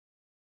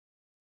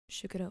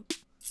Shook it up.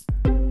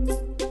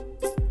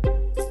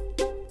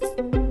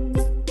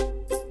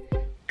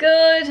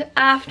 Good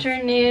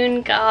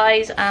afternoon,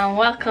 guys, and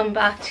welcome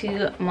back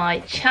to my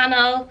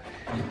channel.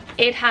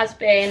 It has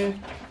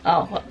been,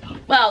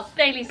 well,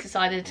 Bailey's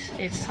decided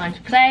it's time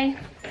to play.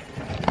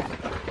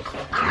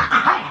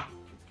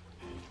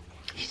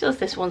 She does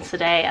this once a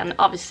day, and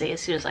obviously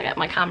as soon as I get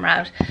my camera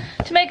out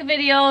to make a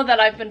video that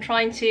I've been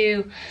trying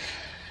to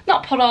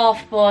not put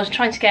off, but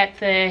trying to get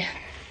the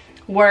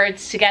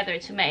words together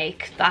to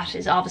make, that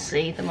is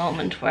obviously the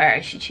moment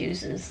where she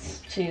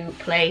chooses to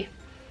play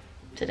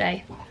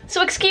today.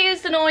 So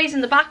excuse the noise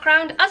in the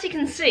background. As you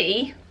can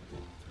see,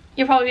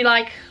 you're probably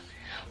like,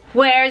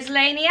 where's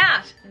Lainey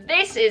at?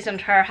 This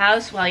isn't her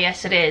house. Well,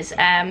 yes it is. So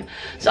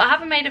I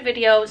haven't made a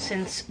video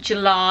since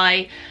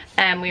July.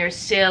 We are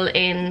still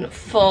in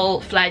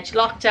full-fledged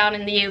lockdown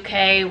in the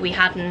UK. We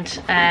hadn't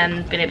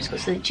been able to go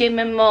to the gym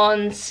in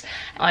months.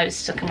 I was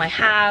stuck in my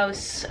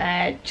house,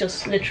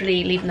 just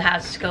literally leaving the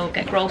house to go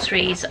get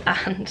groceries.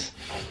 And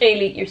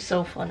Ailey, you're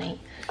so funny.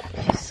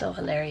 She's so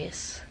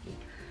hilarious.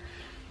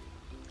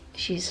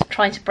 She's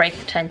trying to break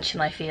the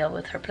tension, I feel,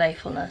 with her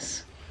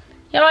playfulness.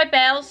 You alright,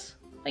 Bells?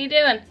 What are you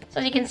doing? So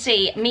as you can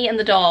see, me and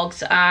the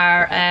dogs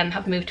are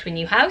have moved to a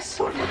new house.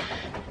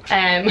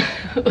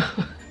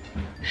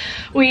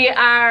 We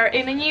are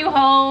in a new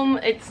home.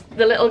 It's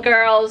the little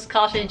girl's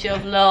cottage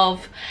of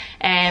love.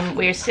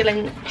 We're still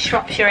in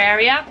Shropshire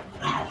area,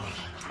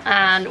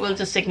 and we'll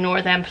just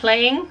ignore them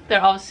playing.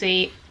 They're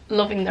obviously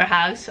loving their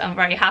house. I'm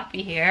very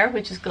happy here,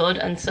 which is good,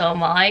 and so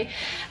am I.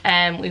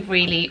 We've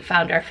really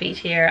found our feet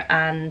here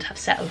and have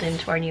settled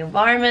into our new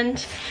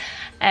environment.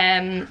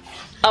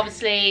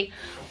 Obviously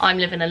I'm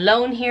living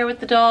alone here with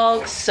the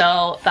dogs,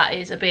 so that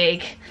is a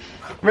big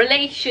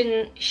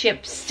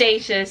relationship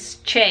status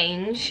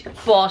change,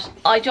 but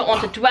I don't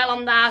want to dwell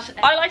on that.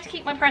 I like to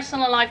keep my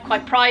personal life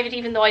quite private,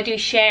 even though I do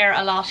share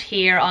a lot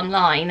here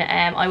online.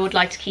 I would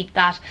like to keep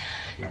that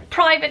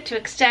private to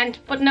extent,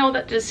 but know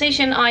that the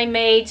decision I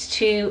made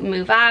to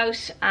move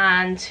out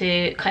and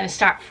to kind of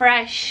start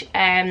fresh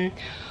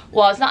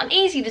was not an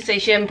easy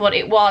decision, but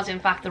it was in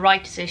fact the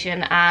right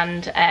decision,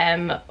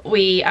 and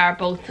we are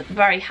both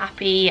very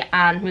happy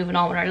and moving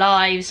on with our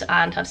lives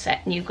and have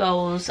set new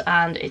goals,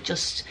 and it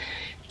just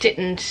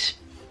didn't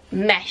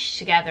mesh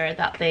together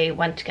that they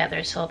went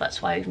together, so that's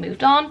why we've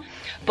moved on.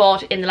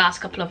 But in the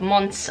last couple of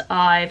months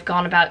I've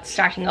gone about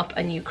starting up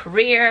a new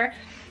career.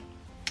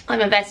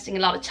 I'm investing a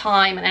lot of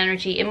time and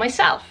energy in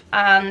myself,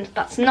 and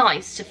that's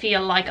nice to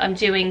feel like I'm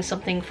doing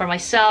something for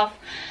myself.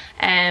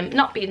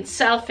 Not being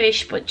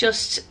selfish, but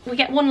just, we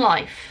get one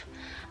life,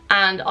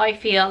 and I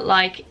feel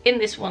like in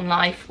this one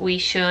life we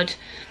should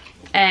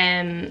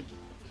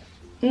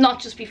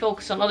not just be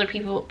focused on other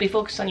people, be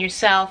focused on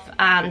yourself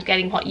and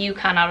getting what you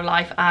can out of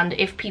life. And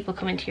if people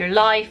come into your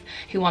life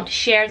who want to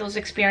share those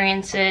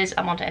experiences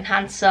and want to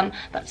enhance them,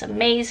 that's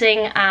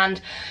amazing.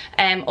 And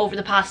over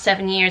the past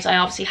 7 years I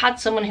obviously had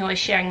someone who I was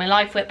sharing my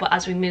life with, but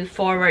as we moved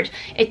forward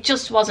it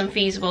just wasn't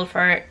feasible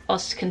for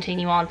us to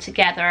continue on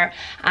together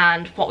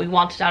and what we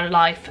wanted out of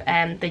life,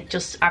 and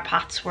our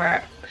paths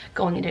were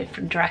going in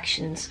different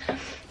directions.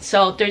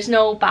 So there's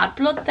no bad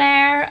blood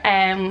there.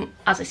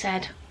 As I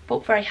said,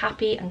 both very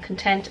happy and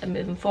content and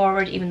moving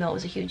forward, even though it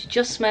was a huge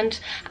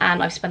adjustment,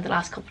 and I've spent the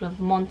last couple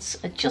of months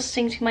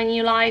adjusting to my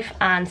new life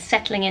and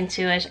settling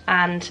into it.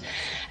 And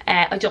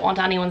I don't want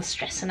anyone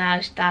stressing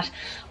out that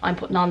I'm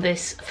putting on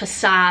this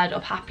facade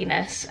of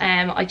happiness.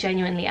 I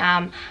genuinely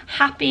am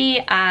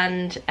happy,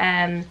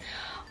 and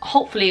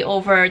hopefully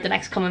over the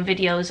next coming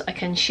videos I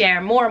can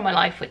share more of my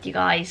life with you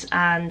guys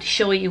and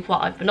show you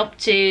what I've been up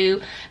to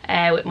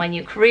with my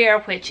new career,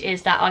 which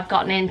is that I've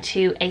gotten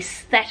into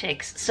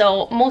aesthetics.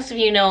 So most of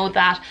you know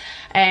that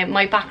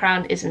my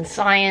background is in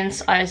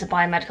science. I was a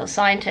biomedical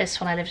scientist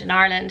when I lived in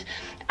Ireland,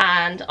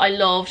 and I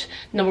loved,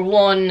 number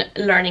one,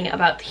 learning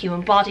about the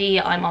human body.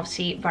 I'm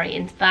obviously very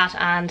into that,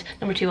 and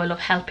number two, I love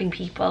helping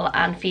people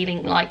and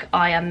feeling like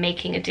I am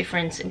making a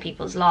difference in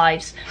people's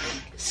lives.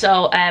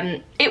 So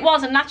it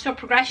was a natural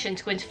progression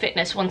to go into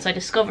fitness once I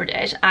discovered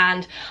it,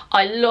 and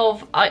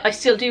I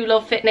still do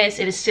love fitness.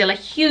 It is still a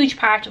huge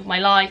part of my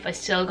life. I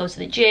still go to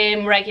the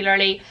gym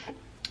regularly.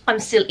 I'm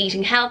still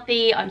eating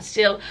healthy. I'm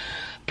still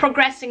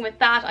progressing with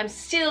that. I'm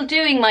still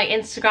doing my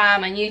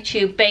Instagram and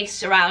YouTube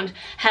based around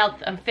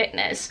health and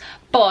fitness,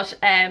 but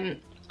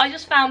I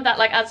just found that,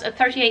 like, as a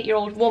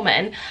 38-year-old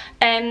woman,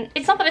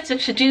 it's not that it's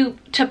a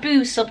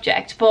taboo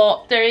subject,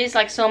 but there is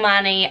like so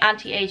many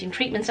anti-aging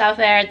treatments out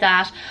there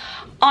that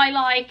I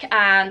like,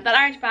 and that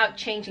aren't about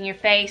changing your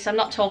face. I'm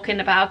not talking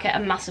about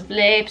getting massive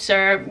lips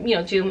or, you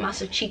know, doing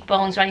massive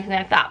cheekbones or anything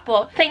like that,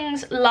 but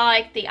things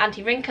like the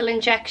anti-wrinkle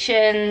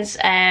injections,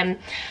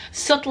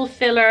 subtle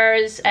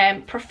fillers,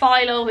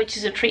 Profilo, which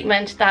is a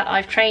treatment that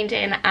I've trained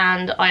in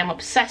and I am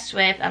obsessed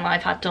with, and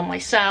I've had done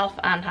myself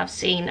and have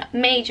seen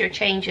major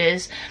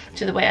changes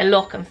to the way I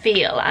look and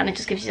feel, and it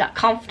just gives you that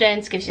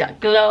confidence, gives you that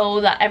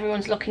glow that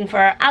everyone's looking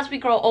for. As we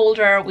grow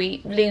older,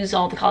 we lose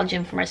all the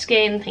collagen from our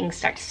skin, things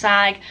start to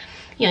sag,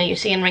 you know, you're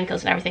seeing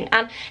wrinkles and everything,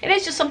 and it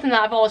is just something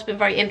that I've always been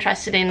very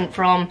interested in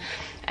from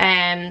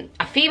a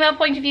female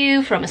point of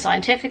view, from a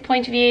scientific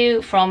point of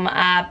view, from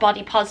a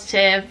body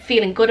positive,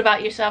 feeling good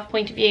about yourself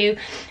point of view.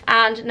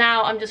 And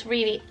now I'm just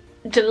really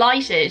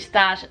delighted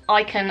that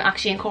I can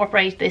actually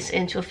incorporate this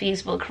into a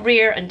feasible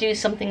career and do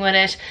something with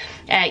it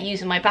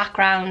using my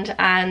background.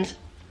 And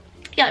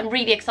yeah, I'm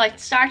really excited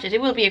to start it.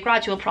 It will be a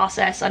gradual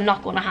process. I'm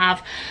not going to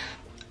have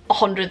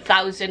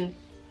 100,000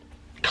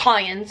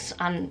 clients,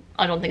 and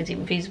I don't think it's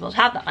even feasible to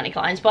have that many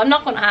clients, but I'm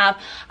not going to have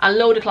a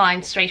load of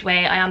clients straight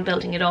away. I am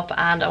building it up,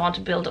 and I want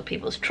to build up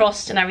people's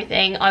trust and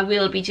everything. I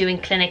will be doing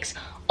clinics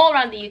all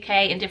around the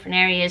UK in different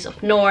areas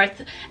up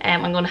north.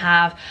 I'm going to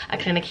have a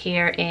clinic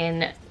here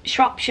in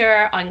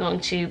Shropshire. I'm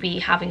going to be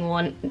having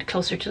one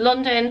closer to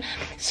London.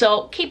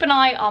 So keep an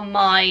eye on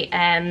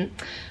my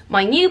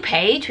my new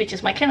page, which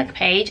is my clinic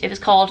page. It is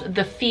called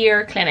The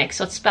Fear Clinic.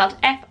 So it's spelled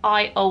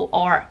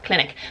F-I-O-R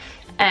Clinic.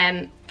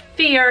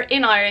 Fear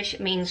in Irish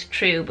means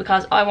true,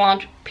 because I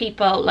want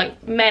people,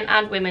 like men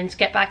and women, to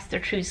get back to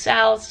their true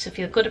selves, to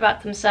feel good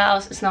about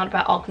themselves. It's not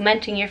about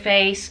augmenting your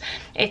face.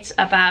 It's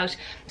about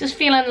just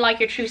feeling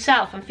like your true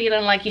self and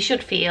feeling like you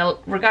should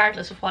feel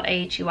regardless of what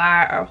age you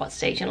are or what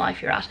stage in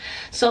life you're at.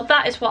 So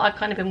that is what I've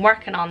kind of been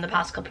working on the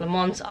past couple of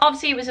months.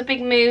 Obviously it was a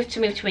big move to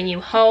move to a new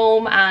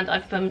home, and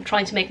I've been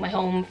trying to make my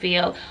home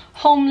feel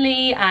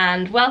homely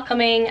and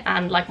welcoming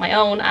and like my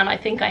own, and I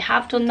think I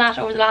have done that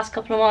over the last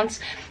couple of months.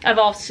 I've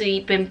obviously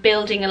been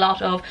building a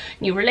lot of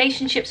new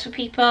relationships with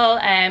people,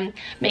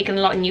 making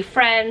a lot of new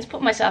friends,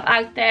 putting myself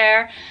out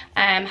there,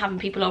 having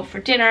people over for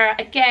dinner.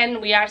 Again,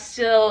 we are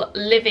still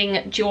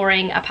living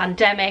during a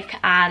pandemic,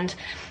 and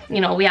you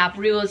know, we have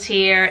rules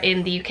here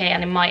in the UK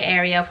and in my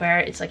area where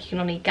it's like you can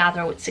only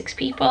gather with 6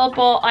 people,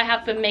 but I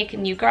have been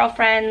making new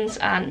girlfriends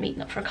and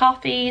meeting up for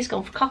coffees,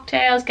 going for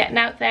cocktails, getting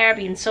out there,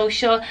 being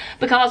social,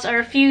 because I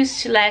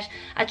refuse to let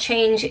a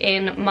change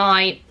in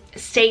my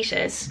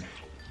status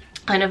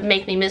kind of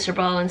make me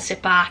miserable and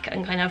sit back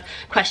and kind of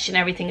question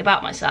everything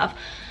about myself.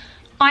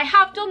 I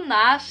have done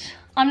that.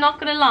 I'm not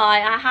gonna lie,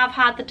 I have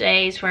had the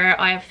days where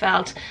I have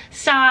felt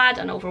sad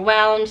and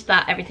overwhelmed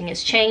that everything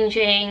is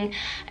changing,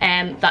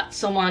 and that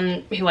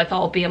someone who I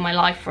thought would be in my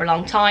life for a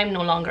long time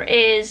no longer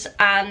is,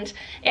 and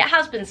it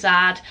has been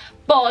sad.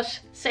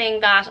 But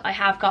saying that, I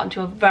have gotten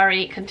to a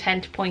very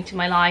content point in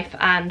my life,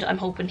 and I'm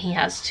hoping he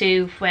has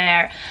too,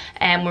 where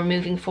we're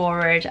moving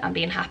forward and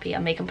being happy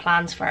and making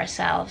plans for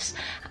ourselves,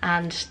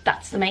 and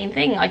that's the main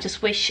thing. I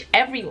just wish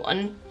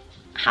everyone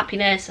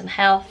happiness and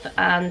health,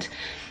 and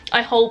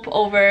I hope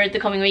over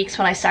the coming weeks,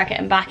 when I start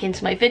getting back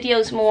into my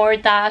videos more,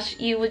 that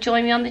you will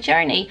join me on the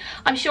journey.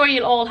 I'm sure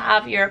you'll all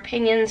have your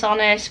opinions on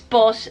it,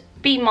 but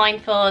be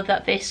mindful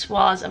that this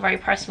was a very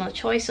personal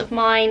choice of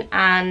mine,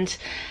 and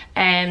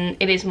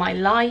it is my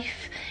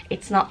life.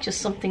 It's not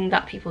just something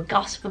that people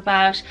gossip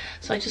about.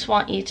 So I just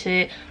want you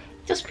to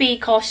just be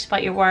cautious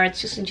about your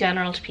words, just in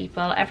general, to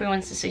people.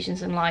 Everyone's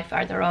decisions in life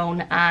are their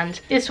own, and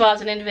this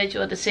was an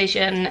individual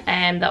decision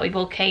that we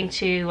both came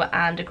to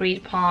and agreed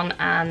upon,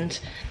 and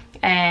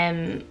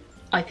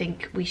I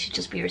think we should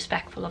just be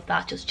respectful of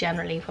that. Just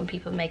generally, when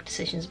people make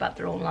decisions about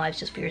their own lives,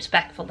 just be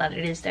respectful that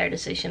it is their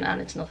decision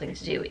and it's nothing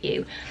to do with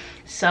you.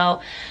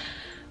 So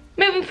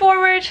moving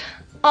forward,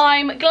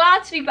 I'm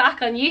glad to be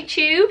back on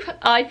YouTube.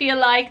 I feel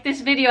like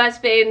this video has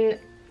been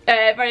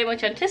very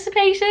much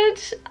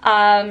anticipated.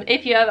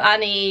 If you have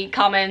any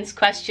comments,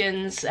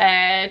 questions,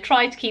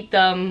 try to keep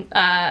them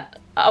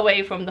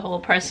away from the whole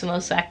personal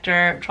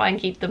sector. Try and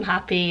keep them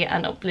happy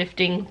and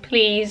uplifting,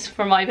 please,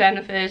 for my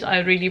benefit. I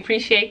would really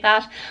appreciate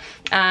that,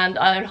 and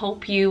I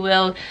hope you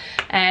will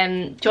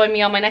join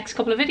me on my next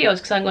couple of videos,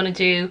 because I'm going to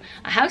do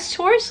a house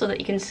tour so that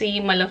you can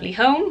see my lovely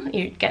home.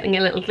 You're getting a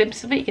little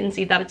glimpse of it. You can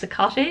see that it's a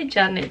cottage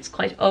and it's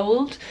quite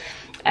old.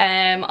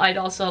 I'd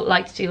also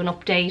like to do an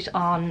update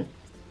on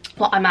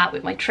what I'm at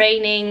with my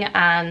training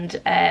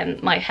and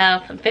my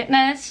health and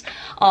fitness.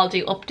 I'll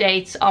do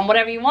updates on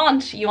whatever you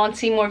want. You want to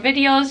see more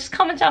videos? Just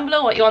comment down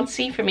below what you want to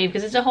see from me,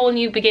 because it's a whole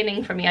new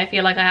beginning for me. I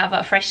feel like I have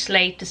a fresh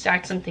slate to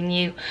start something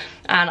new,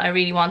 and I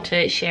really want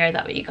to share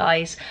that with you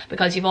guys,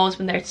 because you've always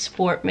been there to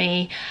support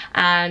me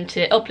and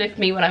to uplift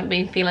me when I've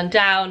been feeling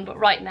down. But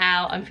right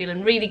now I'm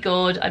feeling really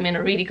good. I'm in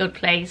a really good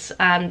place,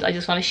 and I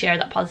just want to share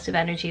that positive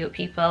energy with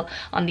people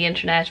on the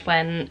internet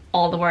when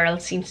all the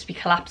world seems to be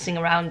collapsing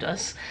around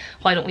us.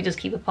 Why don't we just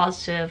keep it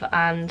positive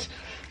and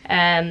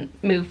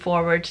move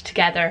forward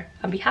together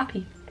and be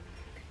happy?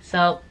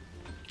 So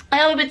I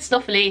am a bit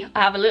snuffly. I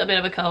have a little bit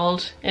of a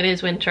cold. It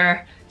is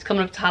winter. It's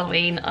coming up to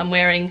Halloween. I'm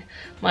wearing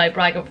my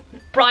Bride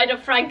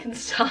of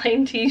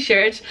Frankenstein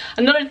t-shirt.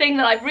 Another thing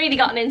that I've really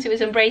gotten into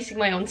is embracing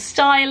my own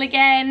style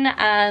again,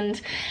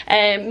 and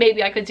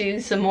maybe I could do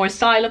some more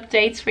style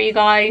updates for you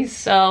guys.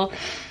 So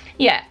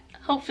yeah,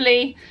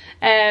 hopefully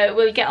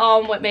we'll get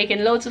on with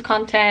making loads of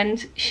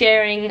content,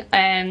 sharing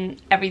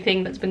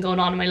everything that's been going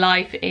on in my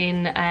life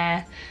in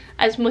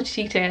as much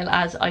detail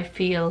as I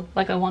feel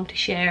like I want to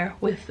share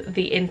with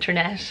the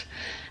internet.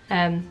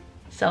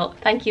 So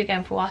thank you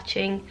again for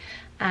watching,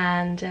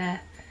 and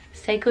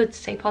stay good,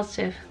 stay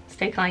positive,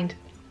 stay kind.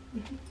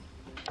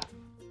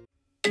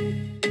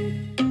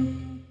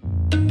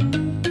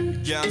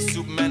 Yeah, I'm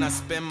Superman, I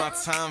spend my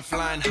time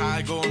flying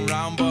high, going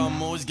round, but I'm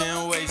always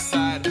getting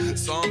wayside.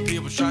 Some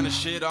people trying to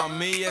shit on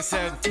me, I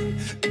said,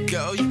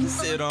 girl, you can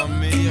sit on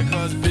me,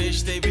 cause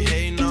bitch, they be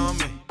hating